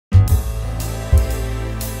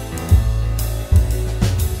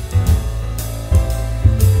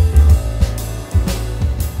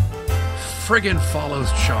friggin'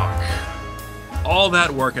 follows chalk. All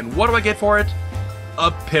that work, and what do I get for it?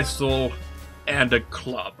 A pistol and a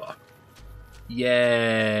club.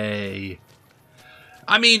 Yay.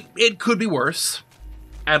 I mean, it could be worse.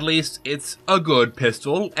 At least it's a good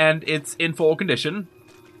pistol, and it's in full condition.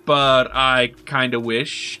 But I kinda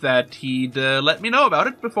wish that he'd let me know about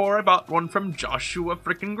it before I bought one from Joshua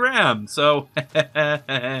frickin' Graham, so...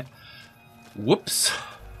 Whoops.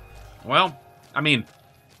 Well, I mean,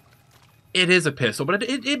 it is a pistol, but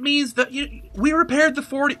it means that we repaired the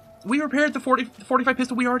 45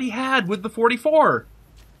 pistol we already had with the 44.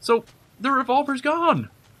 So, the revolver's gone.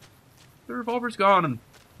 The revolver's gone, and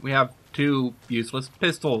we have 2 useless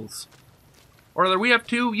pistols. Or rather, we have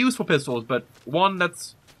 2 useful pistols, but one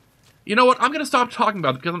that's... You know what? I'm going to stop talking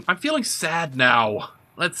about it because I'm feeling sad now.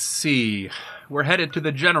 Let's see. We're headed to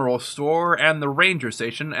the general store and the ranger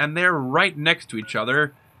station, and they're right next to each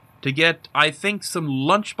other to get, I think, some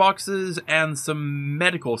lunch boxes and some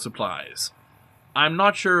medical supplies. I'm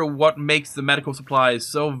not sure what makes the medical supplies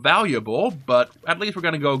so valuable, but at least we're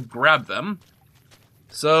going to go grab them.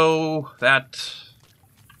 So, that...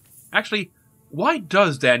 Actually, why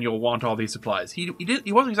does Daniel want all these supplies? He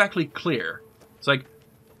wasn't exactly clear. It's like,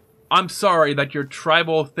 I'm sorry that your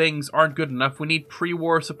tribal things aren't good enough. We need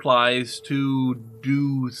pre-war supplies to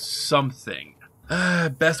do something.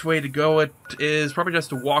 Best way to go it is probably just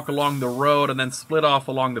to walk along the road and then split off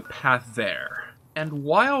along the path there. And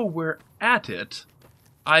while we're at it,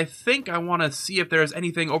 I think I want to see if there's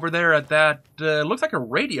anything over there at that, looks like a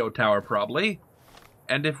radio tower probably.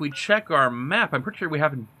 And if we check our map, I'm pretty sure we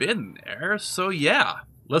haven't been there, so yeah.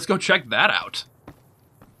 Let's go check that out.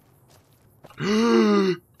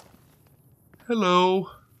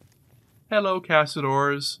 Hello. Hello,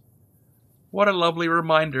 Cassadors. What a lovely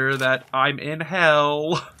reminder that I'm in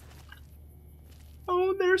hell.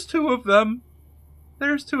 Oh, there's 2 of them.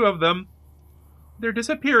 There's 2 of them. They're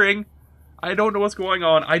disappearing. I don't know what's going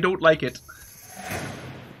on. I don't like it.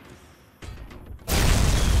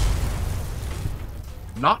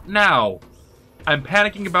 Not now. I'm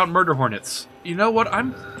panicking about murder hornets. You know what?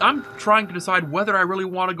 I'm trying to decide whether I really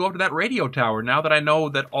want to go up to that radio tower now that I know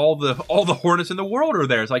that all the hornets in the world are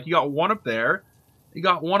there. It's like you got one up there, you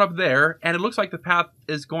got one up there, and it looks like the path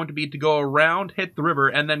is going to be to go around, hit the river,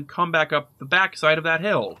 and then come back up the backside of that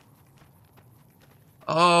hill.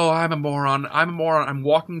 Oh, I'm a moron. I'm a moron. I'm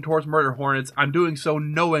walking towards murder hornets. I'm doing so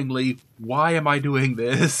knowingly. Why am I doing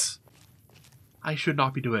this? I should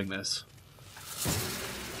not be doing this.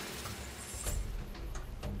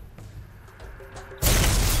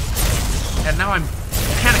 And now I'm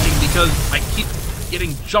panicking because I keep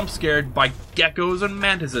getting jump scared by geckos and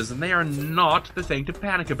mantises, and they are not the thing to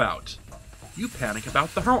panic about. You panic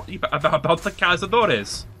about the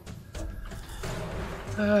cazadores.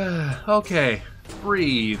 Okay,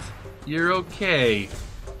 breathe. You're okay.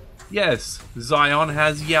 Yes, Zion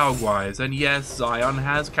has Yaoguais, and yes, Zion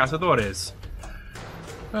has cazadores.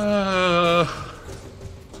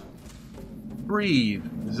 Breathe.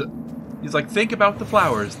 He's like, think about the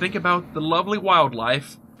flowers, think about the lovely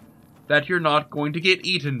wildlife that you're not going to get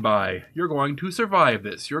eaten by. You're going to survive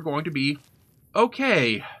this. You're going to be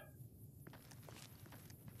okay.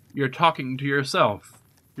 You're talking to yourself.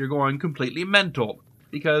 You're going completely mental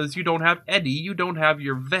because you don't have Eddie, you don't have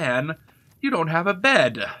your van, you don't have a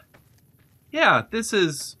bed. Yeah, this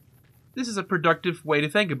is a productive way to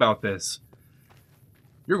think about this.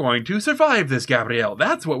 You're going to survive this, Gabrielle.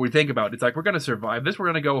 That's what we think about. It's like, we're going to survive this. We're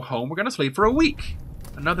going to go home. We're going to sleep for a week.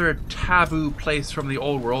 Another taboo place from the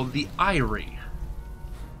old world, the Eyrie.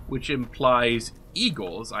 Which implies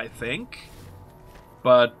eagles, I think.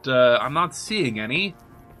 But I'm not seeing any.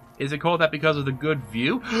 Is it called that because of the good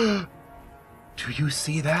view? Do you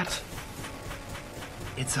see that?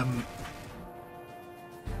 It's a...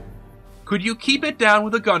 Could you keep it down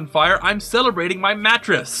with a gunfire? I'm celebrating my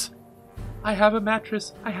mattress. I have a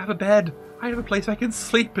mattress, I have a bed, I have a place I can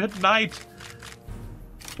sleep at night.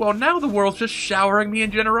 Well, now the world's just showering me in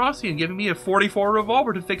generosity and giving me a 44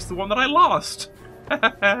 revolver to fix the one that I lost.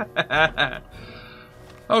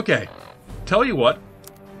 Okay, tell you what,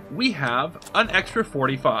 we have an extra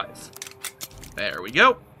 45. There we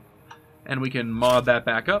go. And we can mod that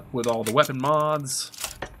back up with all the weapon mods.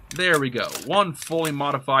 There we go, one fully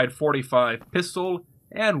modified 45 pistol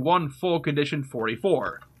and one full condition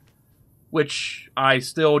 44. Which I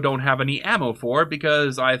still don't have any ammo for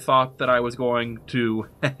because I thought that I was going to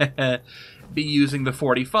be using the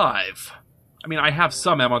 45. I mean, I have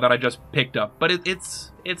some ammo that I just picked up, but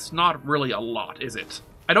it's not really a lot, is it?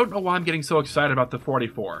 I don't know why I'm getting so excited about the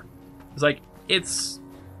 44. It's like, it's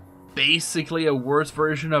basically a worse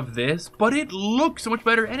version of this, but it looks so much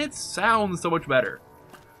better and it sounds so much better.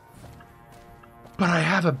 But I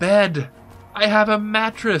have a bed. I have a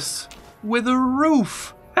mattress with a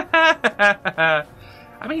roof. I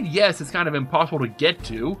mean, yes, it's kind of impossible to get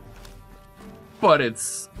to, but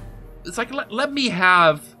it's like let me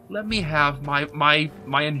have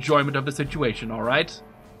my enjoyment of the situation. All right.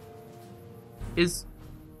 Is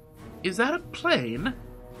that a plane?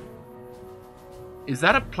 Is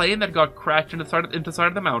that a plane that got crashed into the side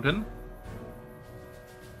of the mountain?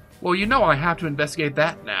 Well, you know I have to investigate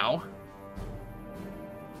that now.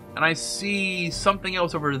 And I see something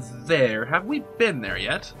else over there. Have we been there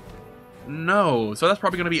yet? No. So that's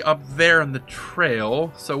probably going to be up there on the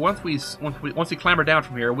trail. So once we clamber down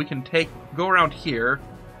from here, we can go around here,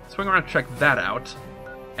 swing around, check that out,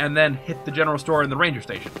 and then hit the general store and the ranger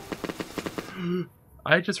station.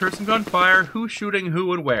 I just heard some gunfire. Who's shooting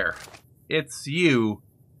who and where? It's you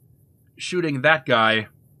shooting that guy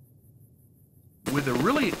with a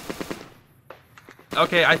really...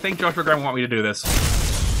 Okay, I think Joshua Graham want me to do this.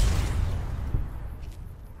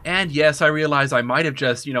 And yes, I realize I might have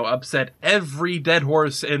just, upset every dead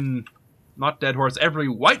horse in... Not dead horse, every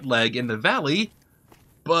white leg in the valley.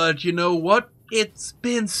 But you know what? It's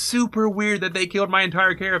been super weird that they killed my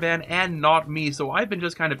entire caravan and not me, so I've been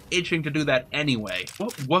just kind of itching to do that anyway.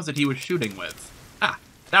 What was it he was shooting with? Ah,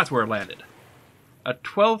 that's where it landed. A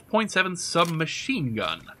 12.7 submachine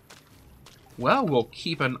gun. Well, we'll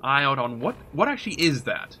keep an eye out on what actually is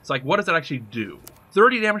that. It's like, what does it actually do?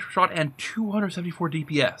 30 damage per shot and 274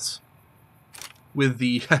 DPS. With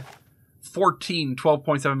the 14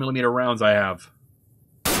 12.7mm rounds I have.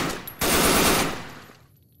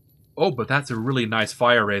 Oh, but that's a really nice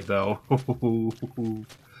fire rate, though.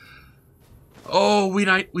 Oh, we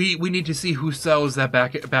need to see who sells that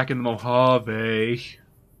back in the Mojave.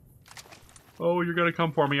 Oh, you're gonna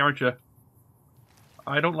come for me, aren't you?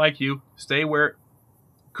 I don't like you. Stay where...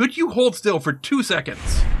 Could you hold still for 2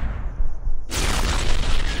 seconds?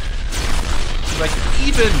 Like,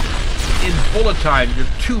 even in bullet time, you're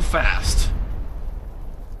too fast.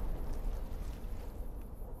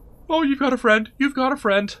 Oh, you've got a friend. You've got a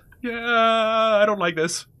friend. Yeah, I don't like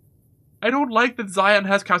this. I don't like that Zion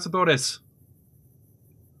has cazadores.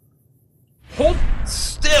 Hold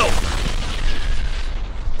still!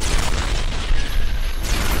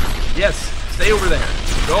 Yes, stay over there.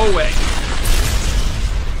 Go away.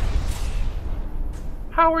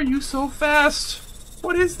 How are you so fast?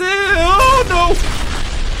 What is this? Oh,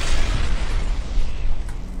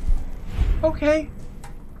 no! Okay.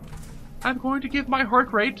 I'm going to give my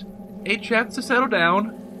heart rate a chance to settle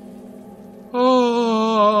down.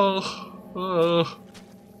 Oh.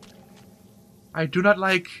 I do not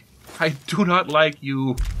like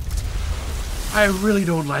you. I really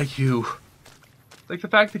don't like you. Like the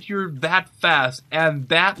fact that you're that fast and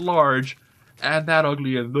that large and that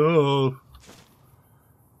ugly and no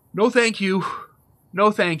thank you.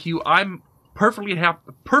 No thank you. I'm perfectly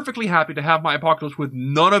happy to have my apocalypse with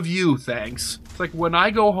none of you, thanks. It's like when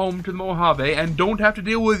I go home to the Mojave and don't have to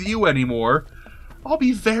deal with you anymore, I'll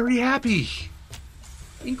be very happy.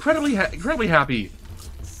 Incredibly happy.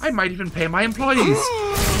 I might even pay my employees.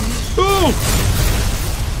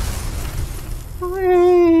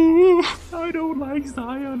 I don't like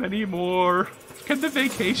Zion anymore. Can the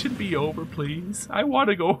vacation be over, please? I want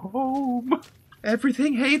to go home.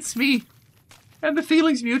 Everything hates me. And the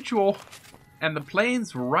feeling's mutual. And the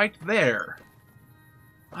plane's right there.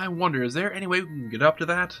 I wonder, is there any way we can get up to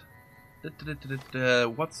that?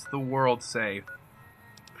 What's the world say?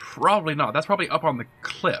 Probably not. That's probably up on the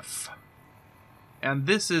cliff. And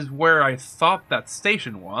this is where I thought that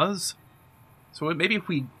station was. So maybe if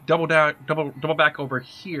we double back over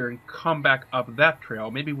here and come back up that trail,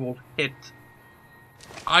 maybe we'll hit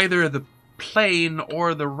either the plane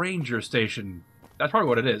or the ranger station. That's probably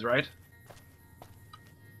what it is, right?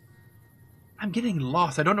 I'm getting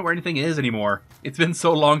lost. I don't know where anything is anymore. It's been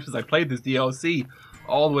so long since I played this DLC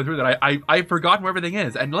all the way through that I've forgotten where everything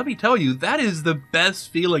is. And let me tell you, that is the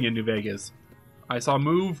best feeling in New Vegas. I saw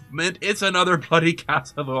movement. It's another bloody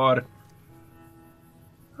cazador.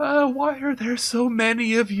 Why are there so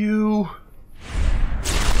many of you?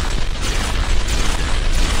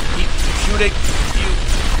 Keep shooting.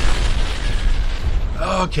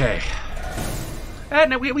 Okay.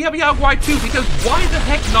 And we have a Yaguai too, because why the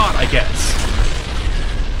heck not, I guess.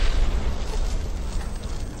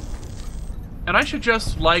 And I should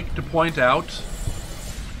just like to point out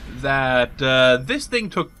that this thing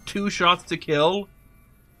took 2 shots to kill,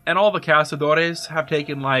 and all the cazadores have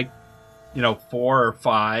taken like, 4 or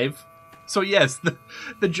 5. So yes,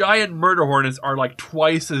 the giant murder hornets are like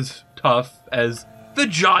twice as tough as the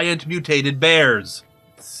giant mutated bears.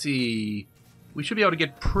 Let's see. We should be able to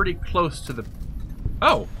get pretty close to the...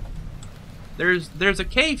 Oh! There's a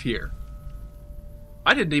cave here.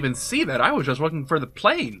 I didn't even see that. I was just looking for the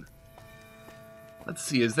plane. Let's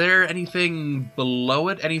see, is there anything below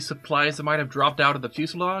it? Any supplies that might have dropped out of the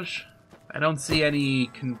fuselage? I don't see any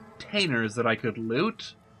containers that I could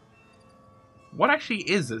loot. What actually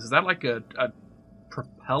is this? Is that like a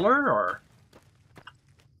propeller, or?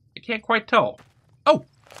 I can't quite tell. Oh!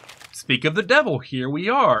 Speak of the devil, here we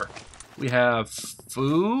are. We have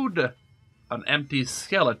food, an empty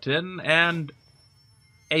skeleton, and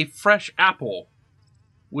a fresh apple,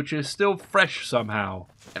 which is still fresh somehow.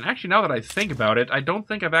 And actually, now that I think about it, I don't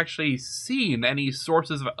think I've actually seen any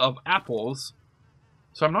sources of apples,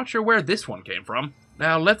 so I'm not sure where this one came from.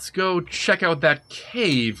 Now, let's go check out that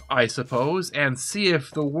cave, I suppose, and see if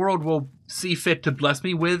the world will see fit to bless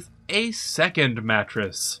me with a second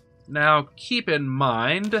mattress. Now, keep in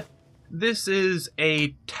mind, this is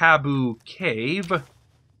a taboo cave,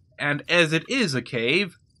 and as it is a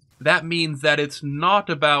cave, that means that it's not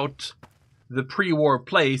about the pre-war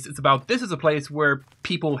place, it's about this is a place where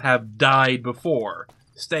people have died before.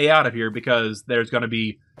 Stay out of here because there's gonna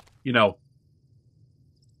be, you know,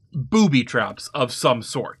 booby traps of some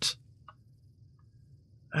sort.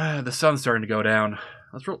 The sun's starting to go down.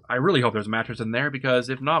 I really hope there's a mattress in there, because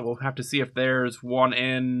if not, we'll have to see if there's one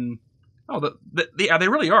in... Oh, yeah, they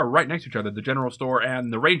really are right next to each other, the general store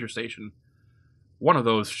and the ranger station. One of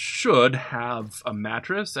those should have a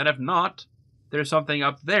mattress, and if not, there's something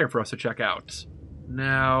up there for us to check out.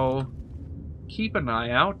 Now, keep an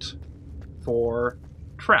eye out for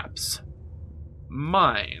traps,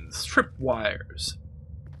 mines, tripwires,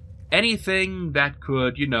 anything that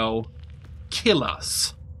could, you know, kill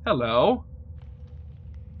us. Hello?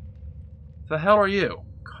 The hell are you?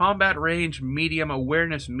 Combat range medium,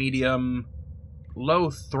 awareness medium, low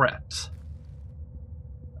threat.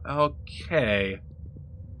 Okay.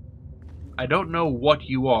 I don't know what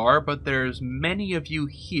you are, but there's many of you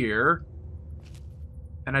here,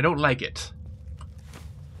 and I don't like it.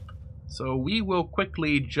 So we will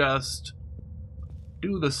quickly just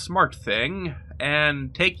do the smart thing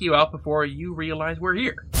and take you out before you realize we're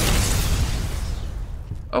here.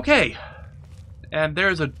 Okay. And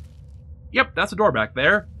there's a... Yep, that's a door back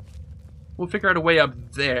there. We'll figure out a way up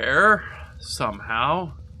there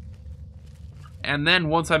somehow. And then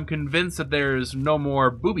once I'm convinced that there's no more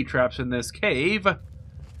booby traps in this cave,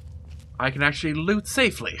 I can actually loot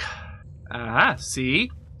safely. Ah, see?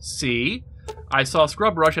 See? I saw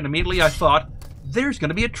scrub rush and immediately I thought, there's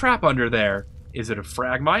gonna be a trap under there. Is it a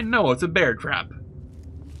frag mine? No, it's a bear trap.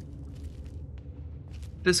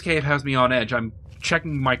 This cave has me on edge. I'm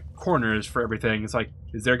checking my corners for everything. It's like,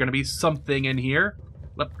 is there gonna be something in here?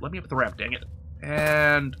 Let me up the ramp, dang it.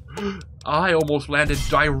 And I almost landed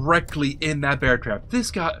directly in that bear trap.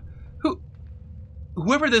 This guy,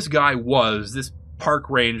 whoever this guy was, this park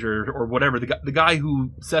ranger or whatever, the guy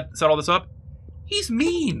who set all this up, he's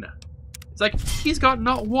mean. It's like he's got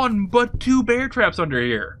not one but 2 bear traps under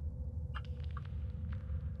here.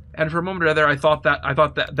 And for a moment there, I thought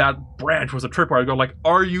that branch was a tripwire. I go like,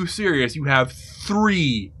 are you serious? You have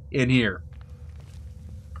 3 in here.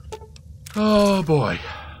 Oh boy.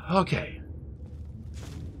 Okay.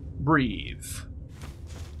 Breathe.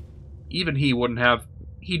 Even he wouldn't have...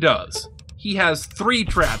 He does. He has 3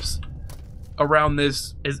 traps around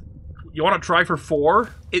this. You want to try for 4?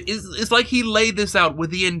 It's like he laid this out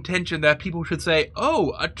with the intention that people should say,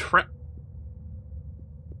 oh, a trap...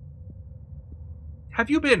 Have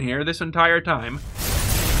you been here this entire time?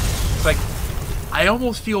 It's like, I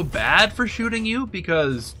almost feel bad for shooting you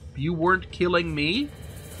because you weren't killing me.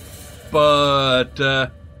 But,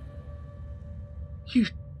 you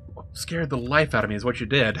scared the life out of me is what you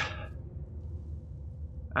did.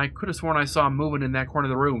 I could have sworn I saw him moving in that corner of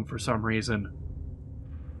the room for some reason.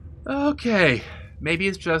 Okay, maybe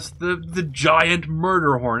it's just the giant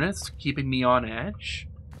murder hornets keeping me on edge.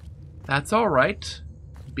 That's alright.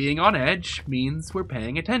 Being on edge means we're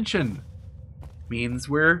paying attention. Means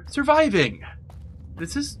we're surviving.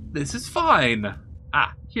 This is fine.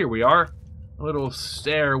 Ah, here we are. A little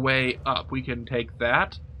stairway up. We can take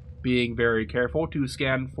that. Being very careful to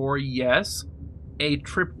scan for, yes, a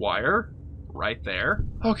tripwire right there.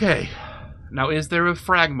 Okay. Now, is there a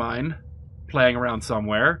frag mine playing around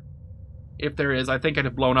somewhere? If there is, I think I'd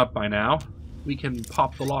have blown up by now. We can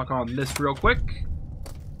pop the lock on this real quick.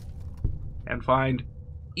 And find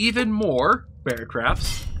even more bear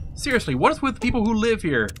traps. Seriously, what is with people who live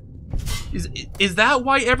here? Is that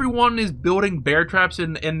why everyone is building bear traps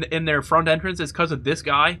in their front entrance? Is because of this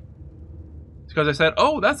guy? It's because I said,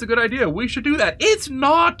 oh, that's a good idea. We should do that. It's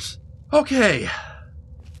not! Okay.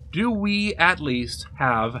 Do we at least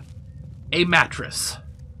have a mattress?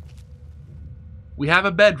 We have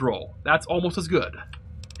a bedroll. That's almost as good.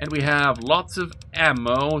 And we have lots of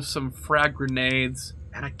ammo, some frag grenades,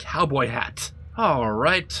 and a cowboy hat.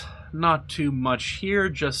 Alright, not too much here,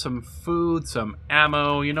 just some food, some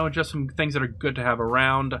ammo, you know, just some things that are good to have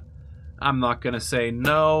around. I'm not gonna say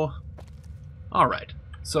no. Alright,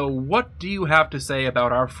 so what do you have to say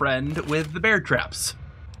about our friend with the bear traps?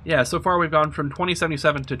 Yeah, so far we've gone from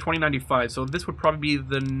 2077 to 2095, so this would probably be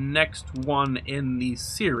the next one in the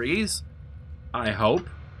series, I hope.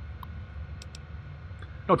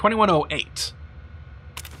 No, 2108.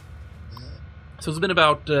 So it's been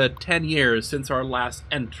about 10 years since our last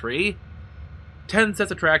entry. 10 sets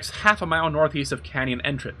of tracks half a mile northeast of Canyon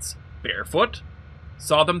entrance. Barefoot.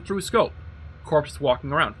 Saw them through scope. Corpses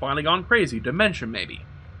walking around. Finally gone crazy. Dementia, maybe.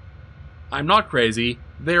 I'm not crazy.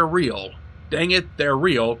 They're real. Dang it, they're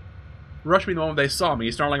real. Rushed me the moment they saw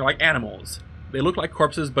me, snarling like animals. They look like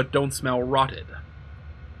corpses, but don't smell rotted.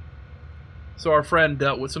 So our friend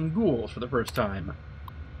dealt with some ghouls for the first time.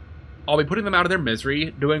 I'll be putting them out of their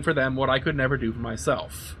misery, doing for them what I could never do for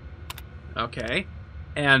myself. Okay.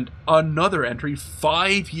 And another entry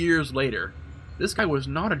 5 years later. This guy was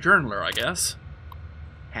not a journaler, I guess.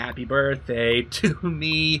 Happy birthday to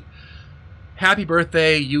me. Happy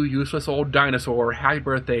birthday, you useless old dinosaur. Happy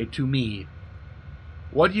birthday to me.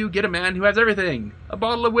 What do you get a man who has everything? A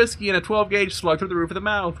bottle of whiskey and a 12-gauge slug through the roof of the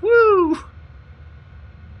mouth. Woo!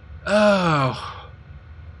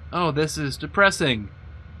 Oh, this is depressing.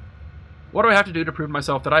 What do I have to do to prove to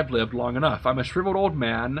myself that I've lived long enough? I'm a shriveled old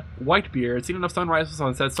man, white beard, seen enough sunrise and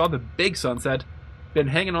sunset, saw the big sunset, been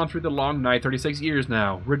hanging on through the long night, 36 years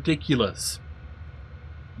now. Ridiculous.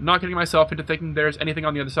 Not getting myself into thinking there's anything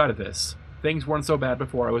on the other side of this. Things weren't so bad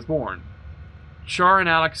before I was born. Char and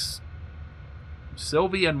Alex,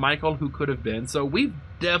 Sylvie and Michael, who could have been, so we've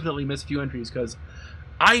definitely missed a few entries, because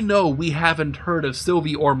I know we haven't heard of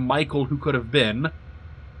Sylvie or Michael, who could have been.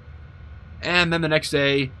 And then the next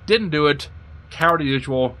day, didn't do it, coward as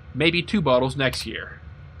usual, maybe 2 bottles next year.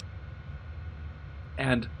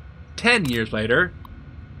 And 10 years later,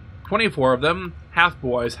 24 of them, half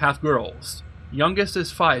boys, half girls. Youngest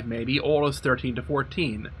is 5 maybe, oldest 13 to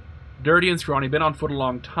 14. Dirty and scrawny, been on foot a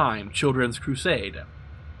long time, children's crusade.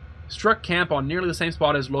 Struck camp on nearly the same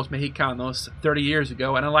spot as Los Mexicanos 30 years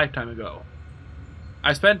ago and a lifetime ago.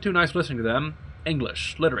 I spent 2 nights listening to them,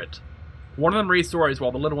 English, literate. One of them reads stories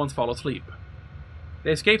while the little ones fall asleep.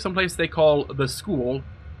 They escape someplace they call the school,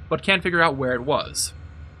 but can't figure out where it was.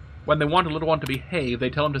 When they want a little one to behave, they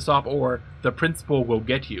tell him to stop or the principal will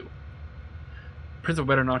get you. Principal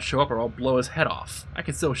better not show up or I'll blow his head off. I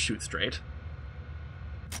can still shoot straight.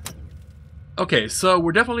 Okay, so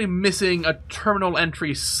we're definitely missing a terminal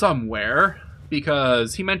entry somewhere,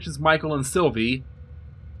 because he mentions Michael and Sylvie,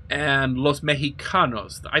 and Los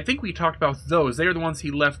Mexicanos. I think we talked about those. They are the ones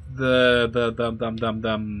he left the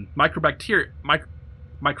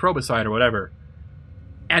microbicide or whatever.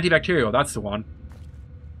 Antibacterial, that's the one.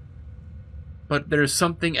 But there's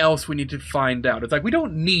something else we need to find out. It's like, we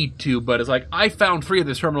don't need to, but it's like, I found 3 of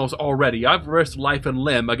these terminals already. I've risked life and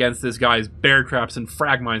limb against this guy's bear traps and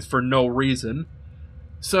frag mines for no reason.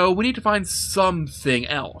 So we need to find something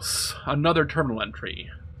else. Another terminal entry.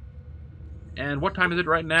 And what time is it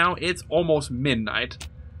right now? It's almost midnight.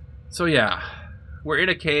 So yeah, we're in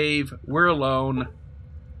a cave, we're alone.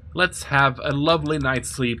 Let's have a lovely night's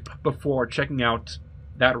sleep before checking out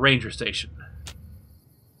that ranger station.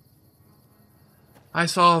 I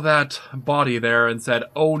saw that body there and said,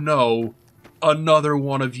 oh no, another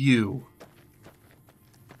one of you.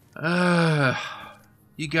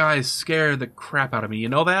 You guys scare the crap out of me, you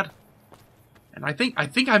know that? And I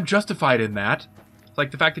think I'm justified in that. It's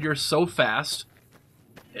like the fact that you're so fast.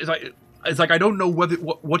 It's like I don't know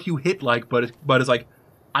what you hit like, but it's like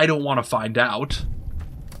I don't want to find out.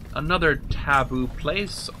 Another taboo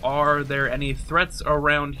place. Are there any threats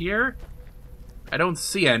around here? I don't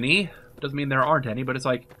see any. Doesn't mean there aren't any, but it's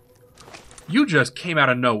like you just came out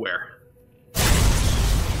of nowhere.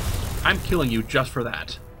 I'm killing you just for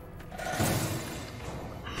that.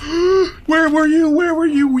 Where were you? Where were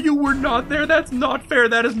you? You were not there. That's not fair.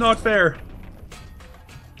 That is not fair.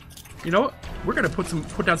 You know what? We're gonna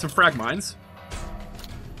put down some frag mines.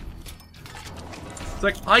 It's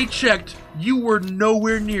like, I checked. You were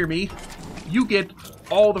nowhere near me. You get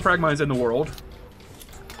all the frag mines in the world.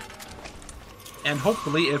 And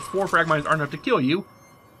hopefully, if 4 frag mines aren't enough to kill you,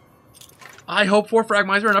 I hope 4 frag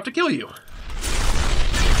mines are enough to kill you.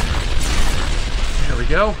 There we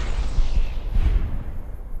go.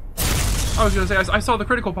 I was gonna say, I saw the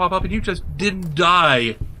critical pop up and you just didn't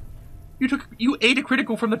die. You ate a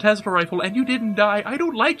critical from the Tesla rifle and you didn't die. I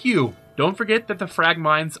don't like you. Don't forget that the frag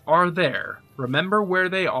mines are there. Remember where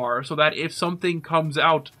they are so that if something comes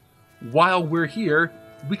out while we're here,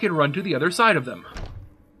 we can run to the other side of them.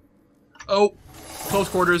 Oh, close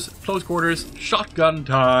quarters, shotgun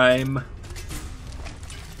time.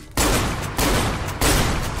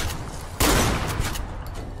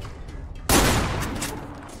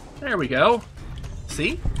 There we go.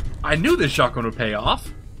 See? I knew this shotgun would pay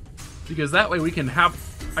off. Because that way we can have...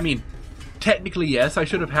 I mean, technically, yes, I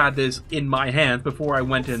should have had this in my hands before I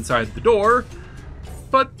went inside the door.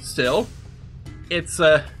 But still, it's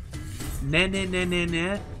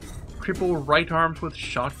cripple right arms with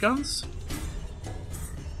shotguns?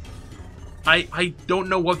 I don't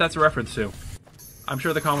know what that's a reference to. I'm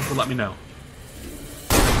sure the comments will let me know.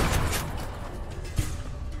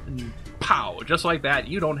 And pow! Just like that,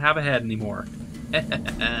 you don't have a head anymore.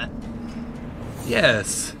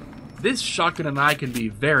 Yes, this shotgun and I can be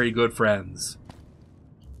very good friends.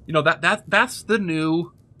 You know, that's the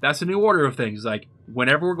new order of things. Like,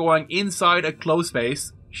 whenever we're going inside a closed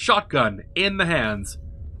space, shotgun in the hands,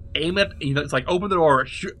 aim it. You know, it's like open the door,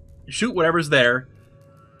 shoot whatever's there.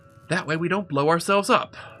 That way we don't blow ourselves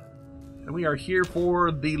up. And we are here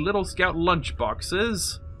for the Little Scout lunch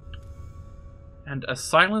boxes and a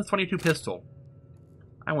Silence 22 pistol.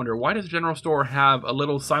 I wonder, why does the general store have a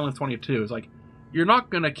little Silence 22? It's like, you're not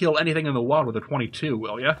going to kill anything in the wild with a 22,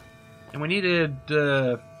 will ya? And we needed,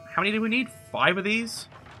 how many did we need? 5 of these?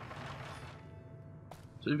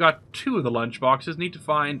 So we've got 2 of the lunch boxes. Need to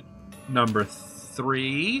find number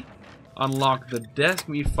 3. Unlock the desk.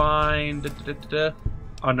 We find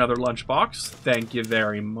another lunchbox. Thank you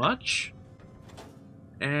very much.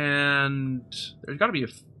 And there's got to be a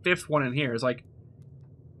 5th one in here. It's like,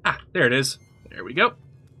 there it is. There we go.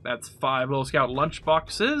 That's 5 Little Scout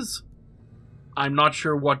lunchboxes. I'm not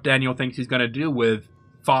sure what Daniel thinks he's going to do with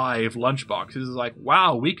 5 lunchboxes. It's like,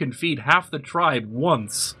 wow, we can feed half the tribe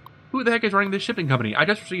once. Who the heck is running this shipping company? I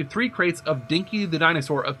just received 3 crates of Dinky the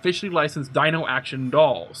Dinosaur officially licensed Dino Action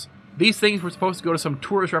dolls. These things were supposed to go to some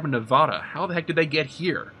tourist rep in Nevada. How the heck did they get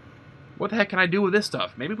here? What the heck can I do with this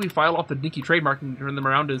stuff? Maybe we file off the Dinky trademark and turn them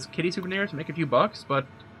around as kitty souvenirs and make a few bucks, but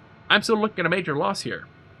I'm still looking at a major loss here.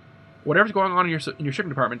 Whatever's going on in your shipping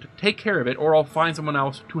department, take care of it or I'll find someone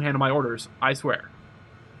else to handle my orders, I swear.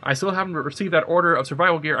 I still haven't received that order of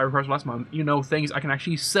survival gear I requested last month. You know, things I can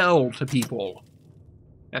actually sell to people.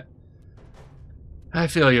 I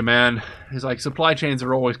feel you, man. It's like supply chains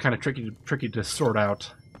are always kind of tricky to sort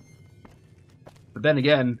out. But then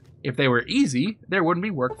again, if they were easy, there wouldn't be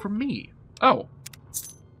work for me. Oh.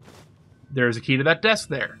 There's a key to that desk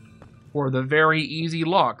there. For the very easy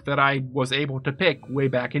lock that I was able to pick way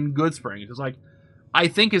back in Goodsprings. It's like, I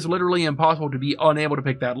think it's literally impossible to be unable to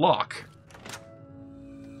pick that lock.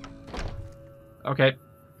 Okay.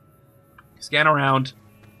 Scan around.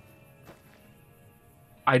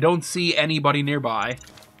 I don't see anybody nearby.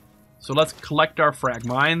 So let's collect our frag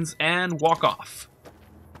mines and walk off.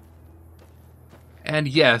 And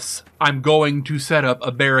yes, I'm going to set up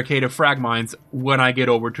a barricade of frag mines when I get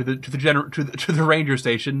over to the ranger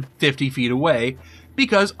station 50 feet away,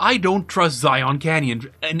 because I don't trust Zion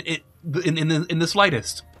Canyon in the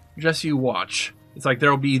slightest. Just you watch. It's like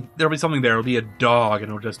there'll be something there. It'll be a dog, and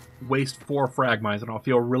it'll just waste 4 frag mines, and I'll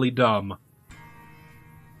feel really dumb.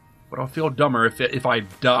 But I'll feel dumber if I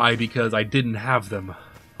die because I didn't have them.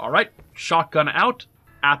 All right, shotgun out,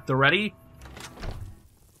 at the ready.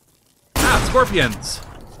 Scorpions!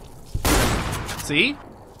 See?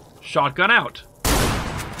 Shotgun out.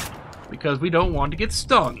 Because we don't want to get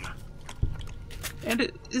stung.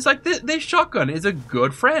 And it's like, this shotgun is a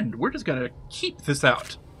good friend. We're just gonna keep this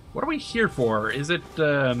out. What are we here for? Is it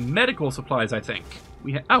medical supplies, I think?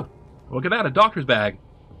 Oh, look at that, a doctor's bag.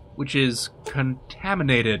 Which is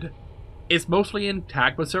contaminated. It's mostly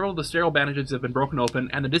intact, but several of the sterile bandages have been broken open,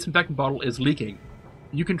 and the disinfectant bottle is leaking.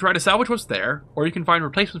 You can try to salvage what's there, or you can find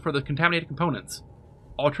replacements for the contaminated components.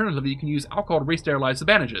 Alternatively, you can use alcohol to re-sterilize the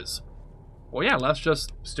bandages. Well, yeah, let's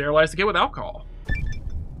just sterilize the kit with alcohol.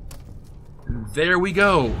 There we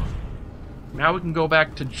go. Now we can go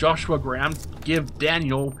back to Joshua Graham, give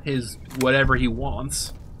Daniel his whatever he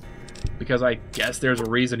wants. Because I guess there's a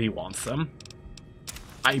reason he wants them.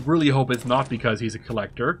 I really hope it's not because he's a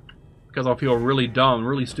collector. Because I'll feel really dumb,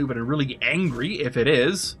 really stupid, and really angry if it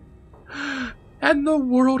is. And the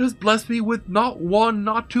world has blessed me with not 1,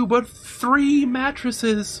 not 2, but 3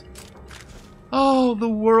 mattresses. Oh, the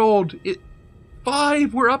world.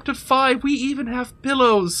 5. We're up to 5. We even have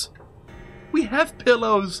pillows. We have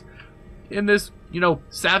pillows in this,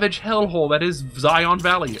 savage hellhole that is Zion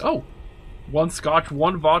Valley. Oh, 1 scotch,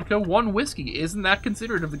 1 vodka, 1 whiskey. Isn't that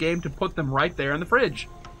considerate of the game to put them right there in the fridge?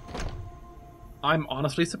 I'm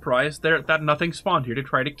honestly surprised that nothing spawned here to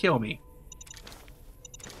try to kill me.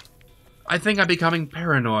 I think I'm becoming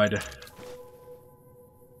paranoid.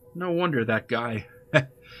 No wonder that guy.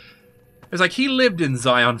 It's like he lived in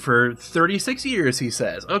Zion for 36 years, he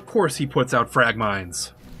says. Of course he puts out frag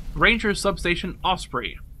mines. Ranger Substation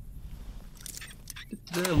Osprey.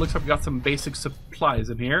 Looks like we got some basic supplies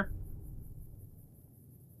in here.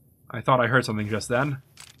 I thought I heard something just then.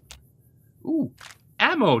 Ooh,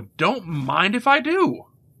 ammo. Don't mind if I do.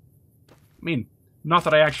 I mean, not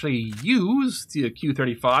that I actually use the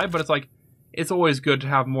Q35, but it's like, it's always good to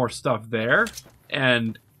have more stuff there.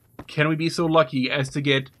 And can we be so lucky as to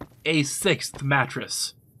get a 6th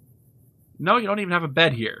mattress? No, you don't even have a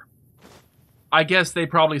bed here. I guess they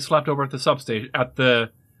probably slept over at the substation, at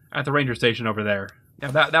the ranger station over there.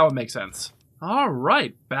 Yeah, that would make sense. All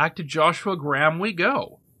right, back to Joshua Graham we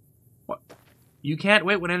go. What? You can't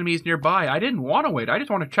wait when enemies nearby. I didn't want to wait. I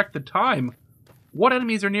just want to check the time. What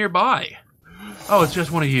enemies are nearby? Oh, it's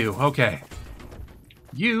just one of you. Okay.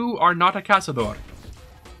 You are not a cazador.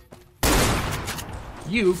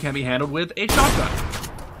 You can be handled with a shotgun.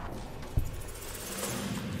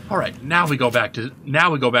 All right, now we go back to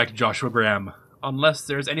Joshua Graham. Unless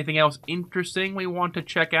there's anything else interesting we want to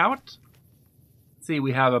check out. Let's see,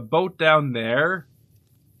 we have a boat down there.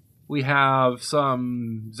 We have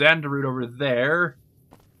some Xanderroot over there.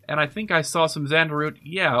 And I think I saw some Xanderroot,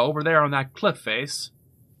 yeah, over there on that cliff face.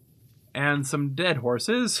 And some dead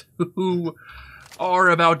horses who are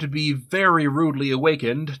about to be very rudely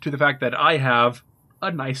awakened to the fact that I have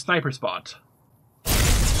a nice sniper spot.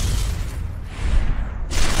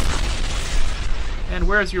 And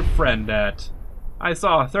where's your friend at? I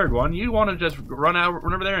saw a third one. You want to just run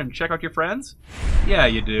over there and check out your friends? Yeah,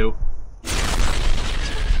 you do.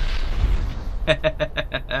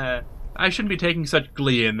 I shouldn't be taking such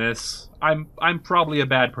glee in this. I'm probably a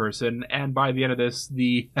bad person, and by the end of this,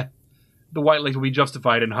 the Whitelegs will be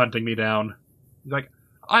justified in hunting me down. He's like,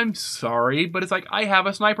 I'm sorry, but it's like, I have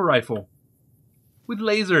a sniper rifle. With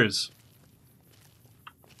lasers.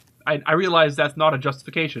 I realize that's not a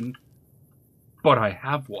justification, but I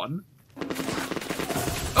have one.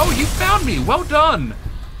 Oh, you found me! Well done!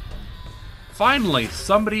 Finally,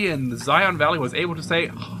 somebody in the Zion Valley was able to say,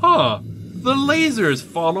 huh, the lasers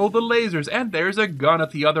follow the lasers, and there's a gun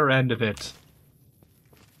at the other end of it.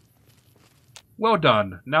 Well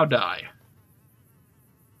done. Now die.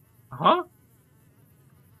 Huh?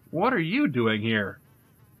 What are you doing here?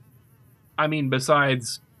 I mean,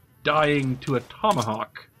 besides dying to a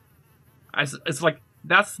tomahawk. It's like,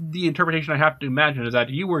 that's the interpretation I have to imagine, is that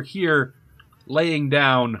you were here laying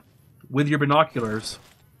down with your binoculars,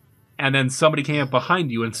 and then somebody came up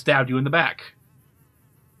behind you and stabbed you in the back.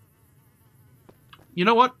 You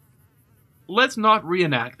know what? Let's not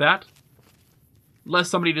reenact that. Lest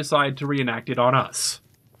somebody decide to reenact it on us.